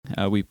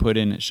we put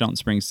in at Shelton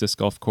Springs Disc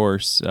Golf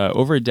Course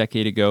over a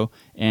decade ago,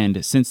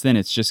 and since then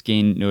it's just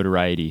gained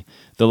notoriety.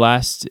 The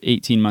last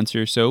 18 months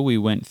or so, we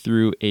went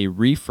through a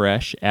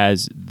refresh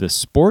as the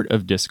sport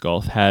of disc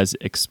golf has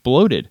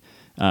exploded.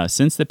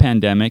 Since the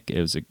pandemic,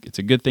 it's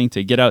a good thing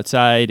to get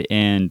outside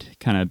and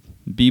kind of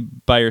be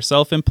by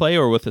yourself and play,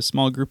 or with a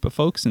small group of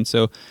folks. And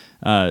so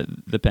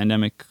the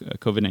pandemic,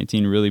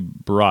 COVID-19, really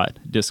brought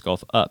disc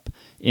golf up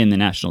in the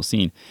national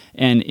scene.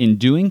 And in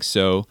doing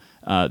so,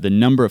 the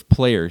number of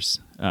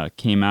players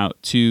came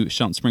out to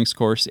Shelton Springs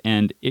course,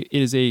 and it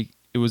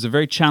was a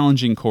very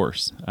challenging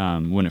course.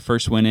 When it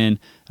first went in,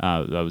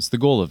 that was the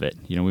goal of it.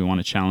 We want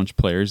to challenge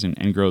players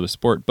and grow the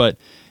sport. But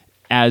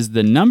as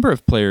the number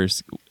of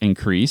players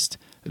increased,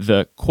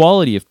 the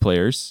quality of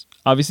players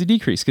obviously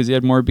decreased because you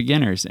had more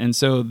beginners. And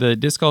so the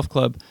Disc Golf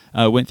Club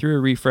went through a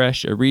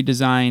refresh, a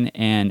redesign,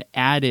 and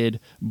added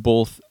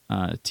both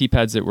tee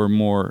pads that were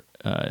more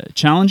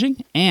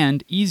challenging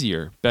and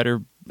easier,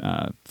 better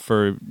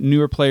for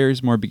newer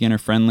players, more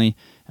beginner-friendly.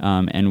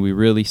 And we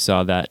really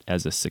saw that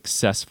as a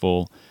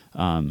successful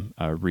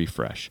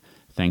refresh,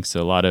 thanks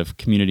to a lot of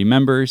community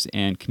members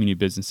and community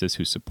businesses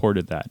who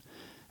supported that.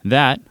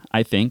 That,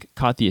 I think,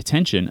 caught the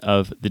attention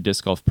of the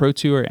Disc Golf Pro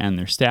Tour and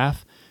their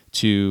staff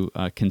to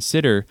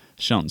consider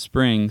Shelton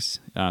Springs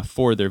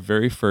for their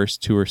very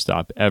first tour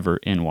stop ever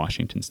in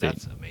Washington State.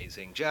 That's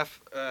amazing. Jeff,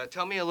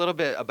 tell me a little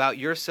bit about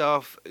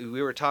yourself.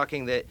 We were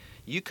talking that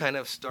you kind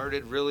of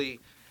started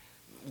really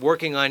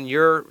working on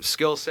your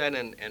skill set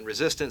and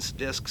resistance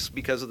discs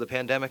because of the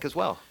pandemic as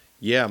well.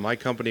 Yeah, my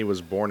company was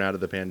born out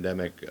of the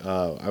pandemic.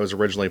 I was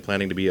originally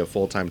planning to be a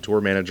full-time tour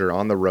manager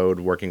on the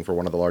road, working for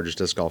one of the largest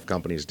disc golf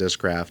companies,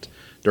 Discraft,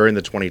 during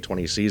the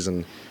 2020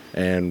 season.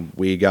 And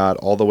we got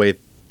all the way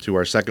to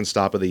our second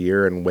stop of the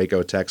year in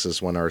Waco,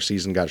 Texas, when our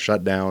season got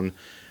shut down,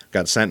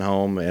 got sent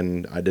home,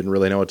 and I didn't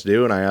really know what to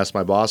do. And I asked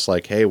my boss,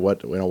 like, hey,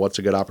 what's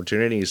a good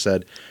opportunity? He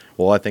said,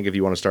 well, I think if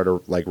you want to start a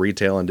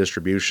retail and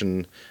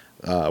distribution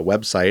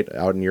website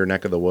out in your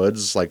neck of the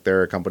woods,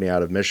 they're a company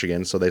out of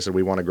Michigan, so they said,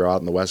 we want to grow out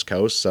in the West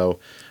Coast, so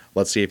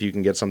let's see if you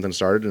can get something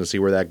started and see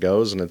where that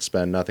goes. And it's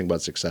been nothing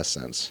but success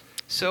since.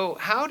 So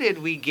how did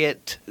we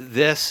get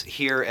this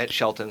here at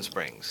Shelton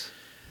Springs?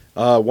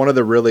 One of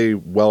the really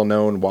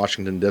well-known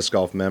Washington disc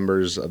golf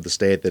members of the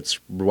state that's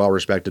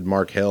well-respected,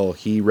 Mark Hill,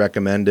 he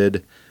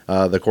recommended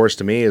the course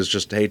to me. Is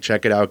just, hey,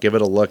 check it out, give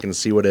it a look, and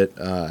see what it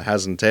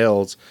has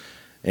entailed.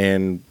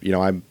 And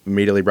I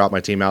immediately brought my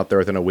team out there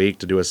within a week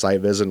to do a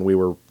site visit.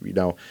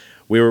 And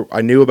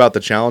I knew about the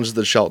challenges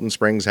that Shelton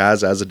Springs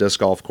has as a disc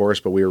golf course,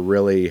 but we were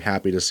really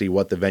happy to see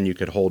what the venue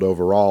could hold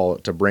overall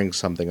to bring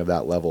something of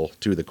that level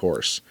to the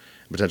course.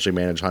 Potentially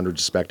manage hundreds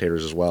of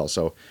spectators as well.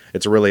 So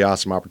it's a really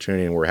awesome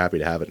opportunity, and we're happy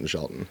to have it in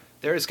Shelton.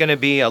 There's going to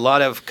be a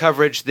lot of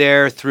coverage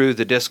there through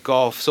the disc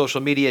golf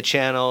social media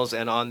channels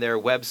and on their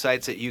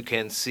websites that you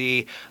can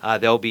see.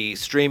 They'll be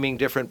streaming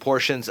different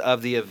portions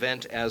of the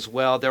event as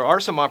well. There are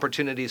some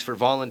opportunities for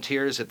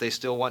volunteers if they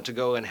still want to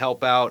go and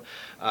help out,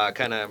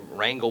 kind of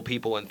wrangle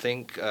people and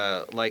think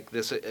like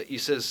this. You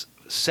says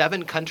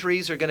 7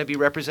 countries are going to be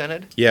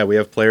represented? Yeah, we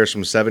have players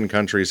from 7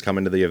 countries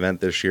coming to the event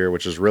this year,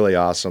 which is really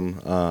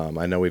awesome.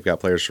 I know we've got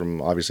players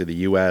from, obviously, the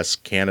U.S.,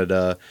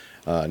 Canada,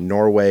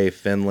 Norway,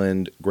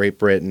 Finland, Great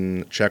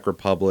Britain, Czech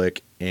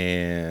Republic,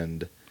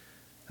 and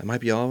that might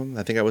be all of them.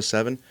 I think I was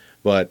 7.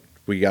 But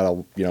we got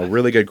a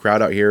really good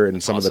crowd out here,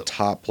 and some of the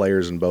top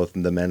players in both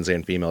the men's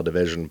and female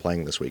division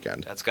playing this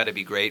weekend. That's got to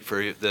be great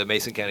for the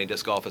Mason County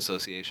Disc Golf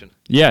Association.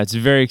 Yeah, it's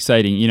very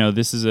exciting.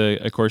 This is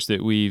a course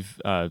that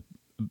we've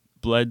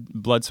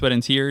blood, sweat,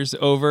 and tears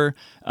over,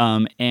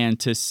 and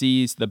to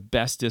see the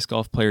best disc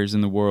golf players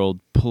in the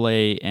world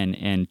play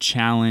and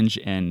challenge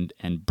and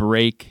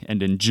break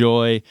and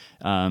enjoy,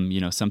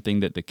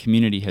 something that the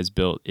community has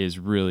built is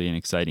really an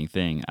exciting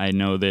thing. I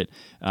know that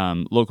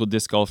local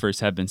disc golfers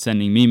have been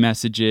sending me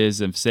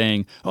messages of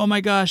saying, "Oh my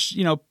gosh,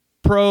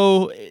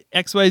 Pro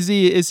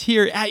XYZ is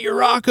here at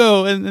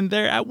Urocco, and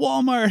they're at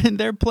Walmart, and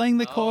they're playing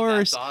the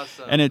course." That's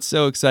awesome. And it's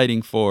so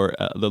exciting for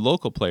the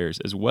local players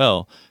as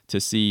well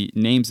to see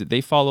names that they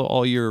follow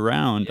all year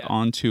round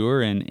on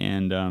tour, and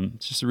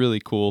it's just really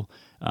cool.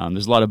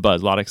 There's a lot of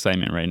buzz, a lot of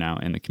excitement right now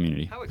in the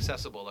community. How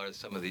accessible are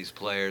some of these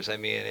players? I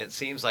mean, it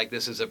seems like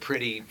this is a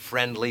pretty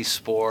friendly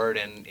sport,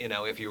 and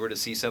if you were to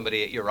see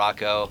somebody at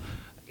Urocco,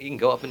 you can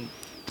go up and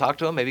talk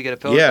to them, maybe get a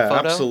photo? Yeah,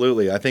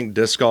 absolutely. I think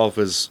disc golf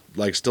is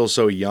still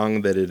so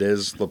young that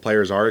the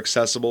players are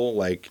accessible.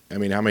 How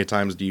many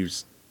times do you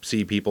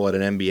see people at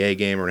an NBA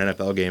game or an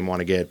NFL game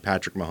want to get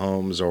Patrick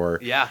Mahomes or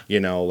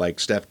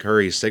Steph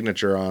Curry's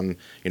signature on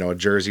a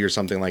jersey or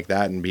something like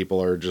that, and people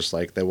are just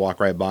they walk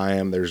right by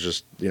him. There's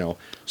just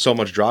so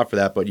much draw for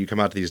that. But you come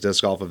out to these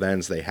disc golf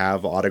events, they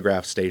have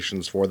autograph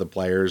stations for the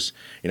players.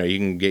 You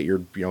can get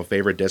your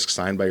favorite disc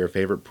signed by your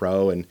favorite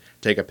pro and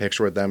take a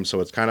picture with them. So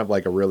it's kind of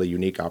like a really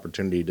unique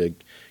opportunity to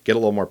get a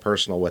little more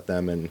personal with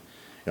them and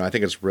I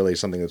think it's really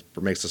something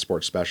that makes the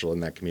sport special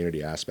in that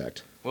community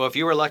aspect. Well, if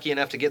you were lucky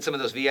enough to get some of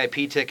those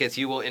VIP tickets,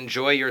 you will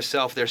enjoy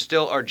yourself. There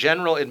still are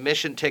general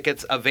admission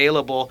tickets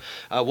available.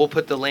 We'll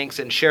put the links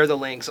and share the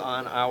links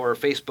on our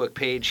Facebook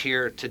page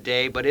here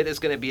today, but it is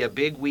going to be a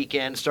big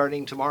weekend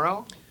starting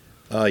tomorrow.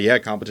 Yeah,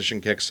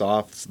 competition kicks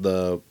off.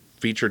 The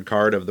featured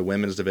card of the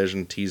women's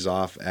division tees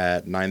off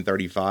at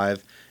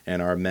 9:35,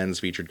 and our men's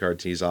featured card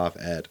tees off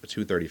at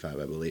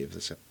 2:35, I believe,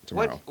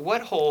 tomorrow.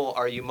 What hole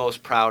are you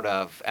most proud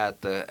of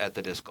at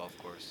the disc golf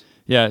course?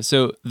 Yeah,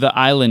 so the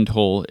island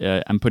hole,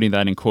 I'm putting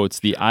that in quotes.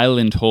 The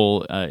island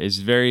hole is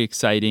very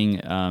exciting.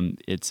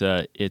 It's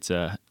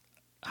a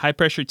high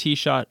pressure tee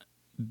shot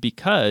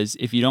because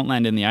if you don't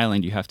land in the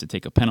island, you have to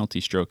take a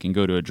penalty stroke and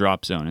go to a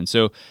drop zone. And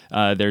so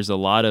there's a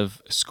lot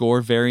of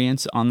score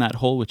variance on that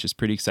hole, which is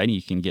pretty exciting.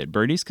 You can get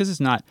birdies because it's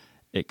not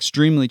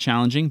extremely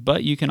challenging,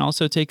 but you can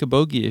also take a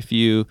bogey if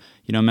you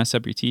mess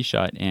up your tee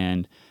shot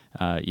and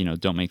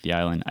don't make the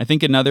island. I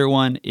think another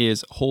one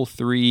is hole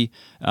 3,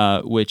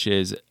 which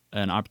is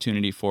an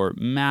opportunity for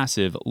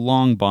massive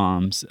long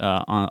bombs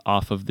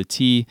off of the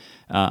tee.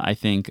 I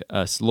think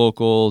us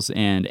locals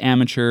and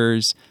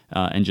amateurs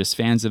and just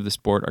fans of the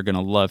sport are going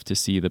to love to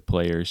see the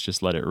players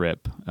just let it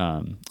rip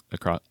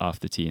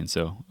off the tee. And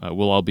so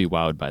we'll all be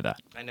wowed by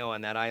that. I know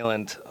on that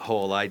island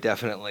hole, I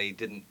definitely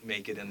didn't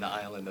make it in the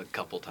island a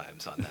couple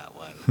times on that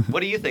one.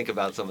 What do you think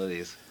about some of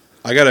these?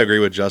 I got to agree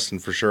with Justin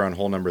for sure on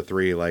hole number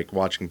 3, like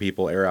watching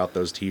people air out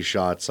those tee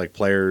shots, like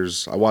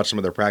players. I watched some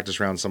of their practice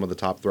rounds. Some of the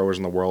top throwers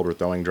in the world were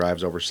throwing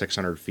drives over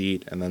 600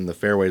 feet, and then the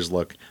fairways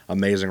look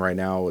amazing right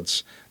now.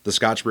 It's the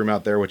Scotch broom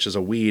out there, which is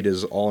a weed,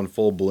 is all in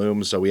full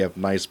bloom, so we have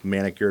nice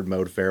manicured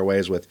mowed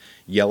fairways with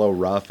yellow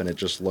rough, and it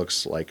just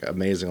looks like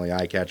amazingly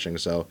eye-catching.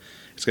 So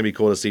it's going to be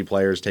cool to see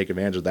players take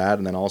advantage of that,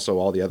 and then also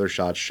all the other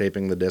shots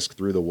shaping the disc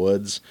through the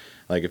woods.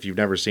 Like, if you've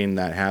never seen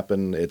that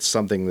happen, it's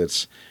something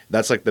that's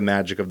like the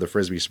magic of the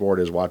Frisbee sport,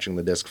 is watching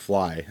the disc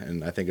fly,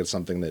 and I think it's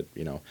something that,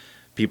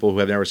 people who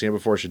have never seen it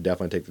before should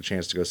definitely take the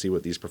chance to go see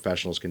what these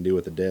professionals can do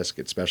with the disc,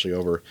 especially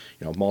over,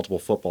 multiple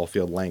football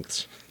field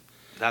lengths.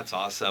 That's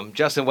awesome.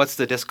 Justin, what's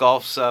the disc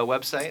golf's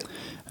website?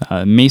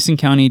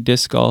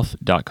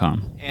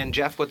 MasonCountyDiscGolf.com. And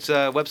Jeff, what's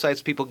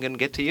websites people can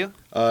get to you?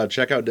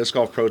 Check out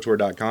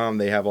DiscGolfProTour.com.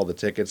 They have all the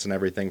tickets and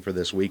everything for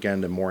this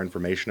weekend and more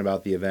information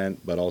about the event,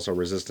 but also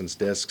Resistance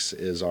Discs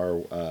is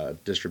our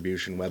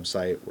distribution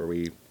website where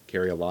we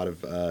carry a lot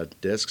of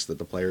discs that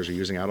the players are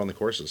using out on the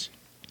courses.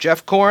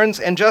 Jeff Corns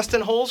and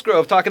Justin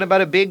Holsgrove talking about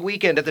a big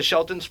weekend at the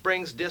Shelton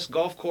Springs Disc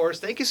Golf Course.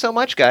 Thank you so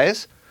much,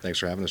 guys. Thanks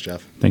for having us,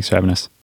 Jeff. Thanks for having us.